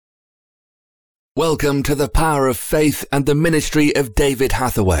Welcome to the power of faith and the ministry of David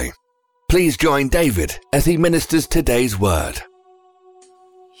Hathaway. Please join David as he ministers today's word.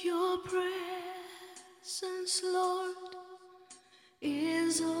 Your presence, Lord,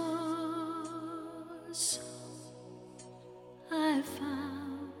 is awesome. I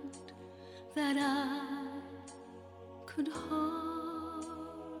found that I could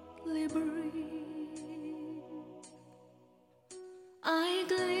hardly breathe. I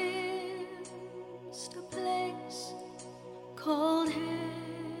glimpsed a place called heaven.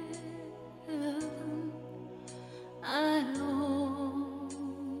 I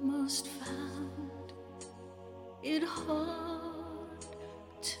almost found it hard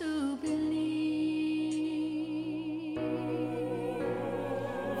to believe.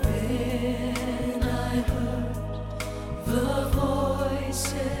 Then I heard the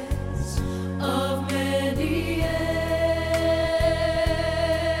voices of many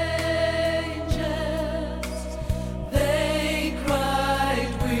angels. They cried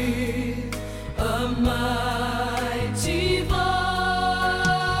with a mighty voice,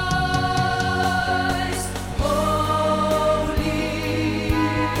 Holy,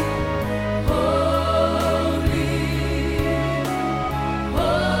 holy,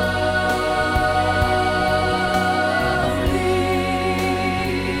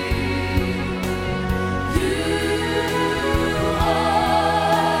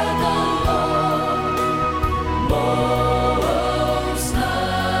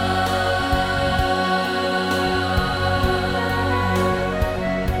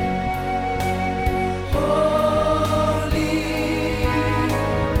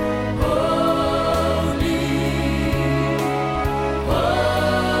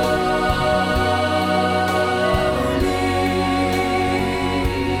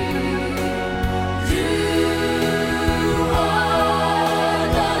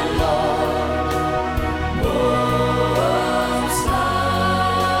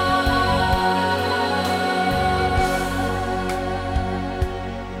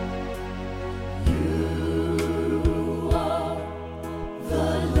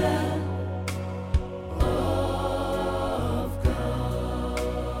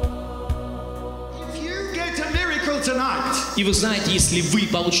 И вы знаете, если вы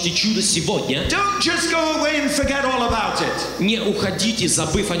получите чудо сегодня, don't just go away and forget all about it. не уходите,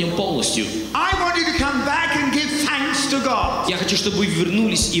 забыв о нем полностью. I want you to come back and give thanks to God. Я хочу, чтобы вы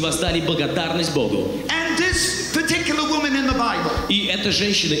вернулись и воздали благодарность Богу. And this particular woman in the Bible, И эта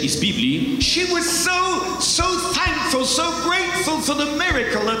женщина из Библии, she was so thankful, so grateful for the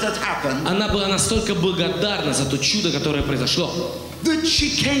miracle that had happened, она была настолько благодарна за то чудо, которое произошло, that she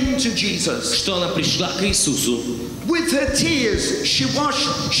came to Jesus. что она пришла к Иисусу With her tears, she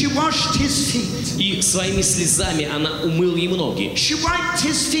washed his feet. и своими слезами она умыла ему ноги. She wiped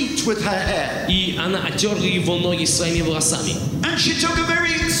his feet with her hair. И она оттерла его ноги своими волосами. And she took a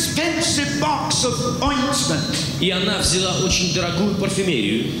very expensive box of ointment. И она взяла очень дорогую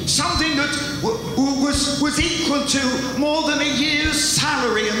парфюмерию, Something that was equal to more than a year's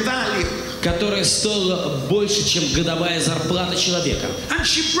salary and value. которая стоила больше, чем годовая зарплата человека. And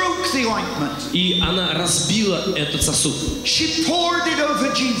she broke the ointment. И она разбила этот сосуд. She poured it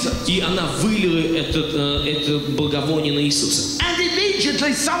over Jesus. И она вылила это благовоние на Иисуса. And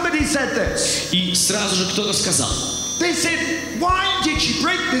immediately somebody said this. И сразу же кто-то сказал. They said, why did she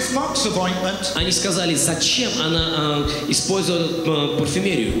break this box of ointment? Они сказали, зачем она использовала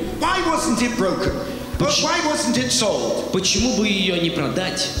парфюмерию? Why wasn't it broken? But why wasn't it sold? Почему бы ее не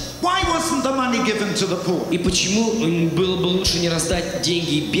продать? Why wasn't the money given to the poor? И почему было бы лучше не раздать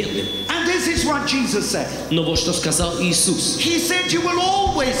деньги бедным? And this is what Jesus said. Но вот что сказал Иисус. He said, you will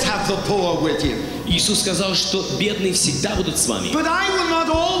always have the poor with you. Iisus сказал, что бедные всегда будут с вами. But I will not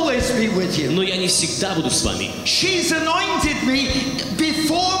always be with you. Но я не всегда буду с вами. She's anointed me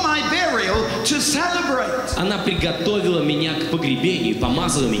before my burial to celebrate. Она приготовила меня к погребению,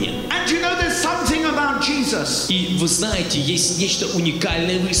 помазала меня. And you know there's something about Jesus. И вы знаете, есть нечто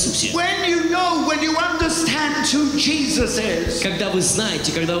уникальное в Иисусе. When you understand who Jesus is. Когда вы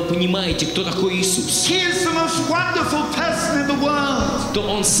знаете, когда вы понимаете, кто такой Иисус, He is the most wonderful person in the world. то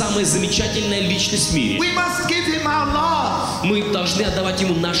Он самая замечательная личность в мире. We must give him our love. Мы должны отдавать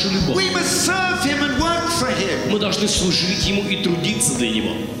Ему нашу любовь. We must serve him and work for him. Мы должны служить Ему и трудиться для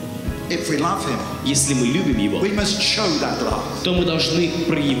Него. If we love him, Если мы любим Его, we must show that love то мы должны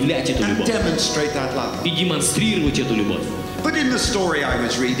проявлять эту and любовь demonstrate that love. и демонстрировать эту любовь. But in the story I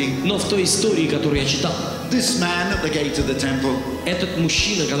was reading, Но в той истории, которую я читал, this man at the gate of the temple, этот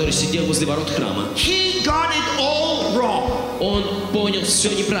мужчина, который сидел возле ворот храма, he got it all wrong. он понял все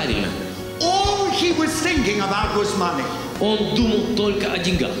неправильно. All he was thinking about was money. Он думал только о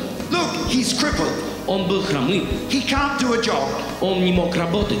деньгах. Look, Look, he's crippled. Он был хромым, He can't do a job. он не мог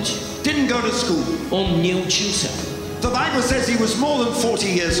работать, Didn't go to school. он не учился. The Bible says he was more than 40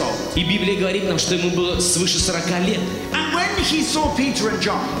 years old. И Библия говорит нам, что ему было свыше 40 лет. And when he saw Peter and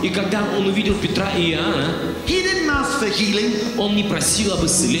John, И когда он увидел Петра и Иоанна, he didn't ask for healing. он не просил об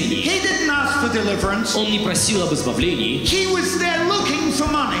исцелении, He didn't ask for deliverance. он не просил об избавлении, He was there looking for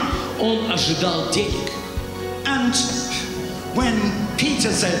money. он ожидал денег. And when Peter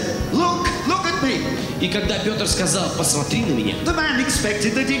said, look at me, И когда Петр сказал: «Посмотри на меня», the man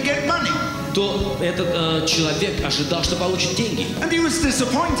expected that he'd get money. то этот человек ожидал, что получит деньги. And he was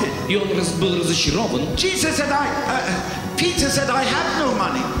disappointed. И он был разочарован. Peter said, I have no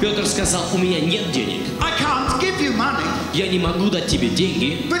money. Петр сказал: «У меня нет денег, I can't give you money. я не могу дать тебе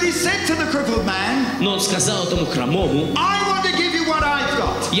деньги». But he said to the crippled man, Но он сказал этому хромому: I want to give you what I've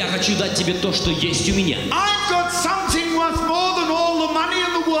got. «Я хочу дать тебе то, что есть у меня. I've got something worth more than all the money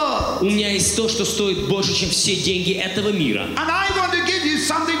in the world. У меня есть то, что стоит больше, чем все деньги этого мира. And I want to give you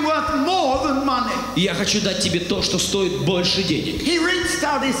something worth more than money. И я хочу дать тебе то, что стоит больше денег». He reached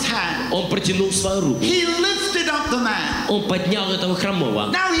out his hand. Он протянул свою руку. He lifted up the man. Он поднял этого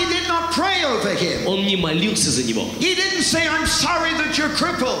хромого. Now he did not pray over him. Он не молился за него. He didn't say, I'm sorry that you're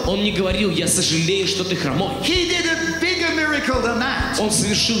crippled. Он не говорил: «Я сожалею, что ты хромой». He did a bigger miracle than that. Он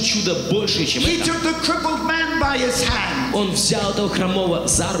совершил чудо больше, чем He это. took the crippled man by his hand. Он взял этого хромого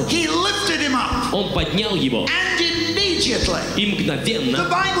за руку. He lifted him up. Он поднял его. And immediately, И the мгновенно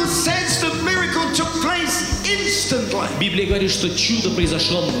Bible says the miracle took place instantly. Библия говорит, что чудо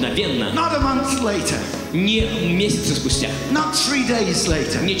произошло мгновенно. Not a month later. Не месяцы спустя, Not 3 days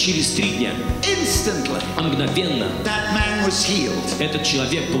later. не через 3 дня, Instantly, а мгновенно that man was healed. этот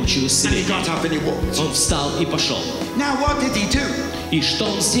человек получил And he исцеление. got up and he walked. Он встал и пошел. Now what did he do? И что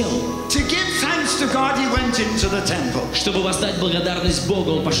он сделал? To give thanks to God, he went into the temple. Чтобы воздать благодарность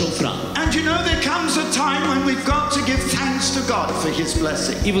Богу, он пошел в храм. And you know, there comes a time when we've got to give thanks to God for his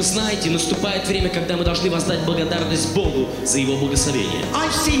blessing. И вы знаете, наступает время, когда мы должны воздать благодарность Богу за Его благословение.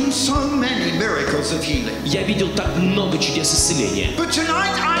 I've seen so many miracles of healing. Я видел так много чудес исцеления. But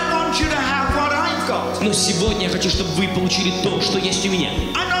tonight I want you to have what I've got. Но сегодня я хочу, чтобы вы получили то, что есть у меня.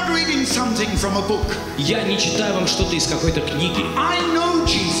 I'm not reading something from a book. Я не читаю вам что-то из какой-то книги. I know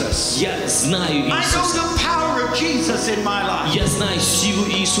Jesus. Я знаю I know Иисуса. the power of Jesus in my life. Я знаю силу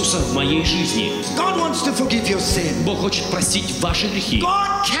Иисуса в моей жизни. God wants to forgive your sin. Бог хочет простить ваши грехи.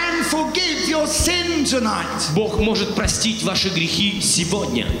 God can forgive your sin tonight. Бог может простить ваши грехи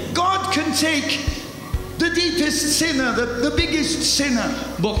сегодня. God can take the deepest sinner, the biggest sinner,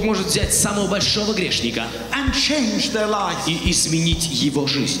 Бог может взять самого большого грешника and change their life. и изменить его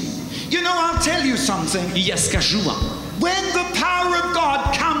жизнь. You know, I'll tell you something. И я скажу вам, When the power of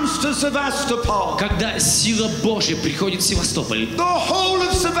God comes to Sevastopol, когда сила Божья приходит в Севастополь, the whole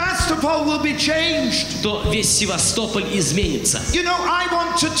of Sevastopol will be changed. то весь Севастополь изменится. You know, I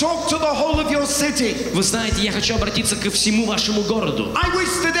want to talk to the whole of your city. Вы знаете, я хочу обратиться ко всему вашему городу. I wish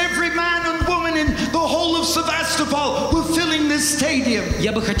that every man and woman in the whole of Sevastopol were filling this stadium.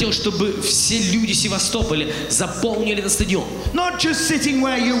 Я бы хотел, чтобы все люди Севастополя заполнили этот стадион. Not just sitting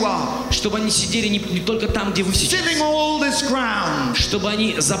where you are, Чтобы они сидели не только там, где вы сейчас. filling all this ground. Чтобы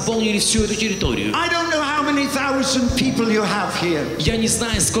они заполнили всю эту территорию. I don't know how many thousand people you have here, Я не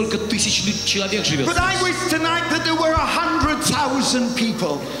знаю, сколько тысяч человек живет. but I wish tonight that there were 100,000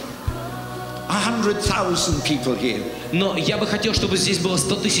 people. 100,000 people here. Но я бы хотел, чтобы здесь было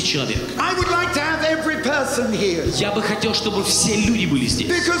 100 тысяч человек. I would like to have every person here. Я бы хотел, чтобы все люди были здесь.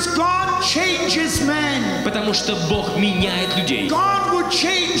 Because God changes men. Потому что Бог меняет людей. God would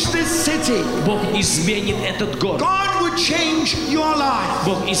change this city. Бог изменит этот город. God would change your life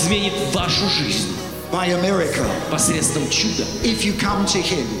Бог изменит вашу жизнь by a miracle посредством чуда, if you come to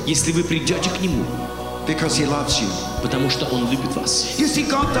Him, если вы придете к Нему, because He loves you. потому что Он любит вас. You see,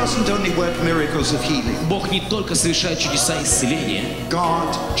 God doesn't only work miracles of healing. Бог не только совершает чудеса исцеления,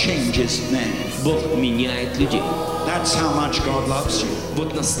 God changes men. Бог меняет людей. That's how much God loves you.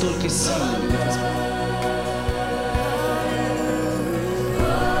 Вот настолько сильно любит вас Бог.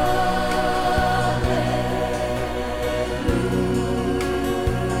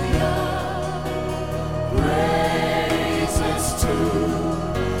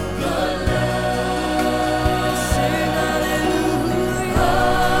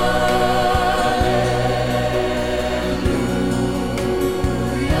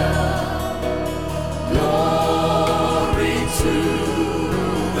 Glory to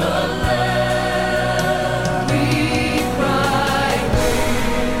the Lamb.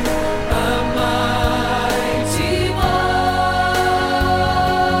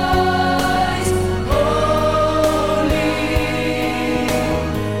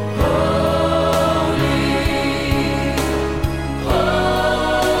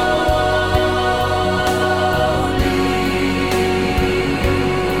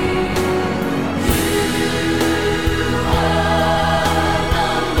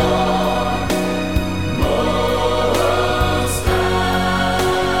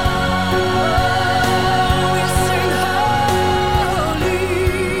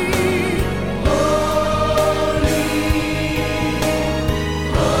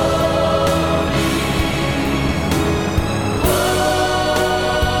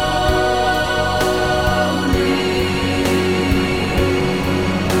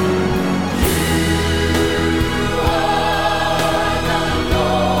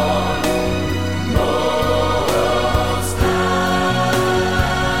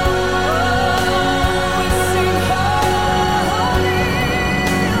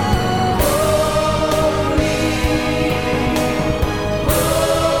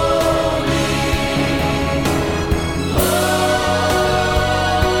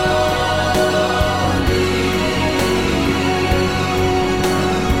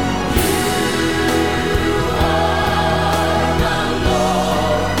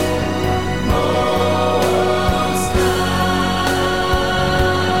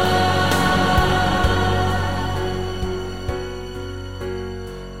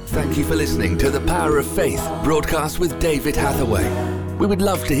 listening to The Power of Faith, broadcast with David Hathaway. We would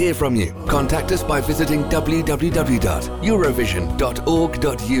love to hear from you. Contact us by visiting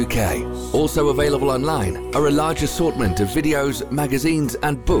www.eurovision.org.uk. Also available online are a large assortment of videos, magazines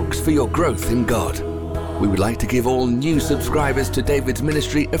and books for your growth in God. We would like to give all new subscribers to David's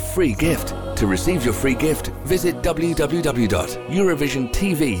ministry a free gift. To receive your free gift, visit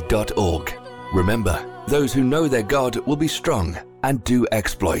www.eurovisiontv.org. Remember, those who know their God will be strong and do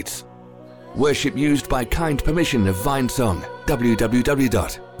exploits. Worship used by kind permission of Vinesong,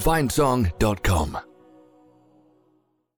 www.vinesong.com.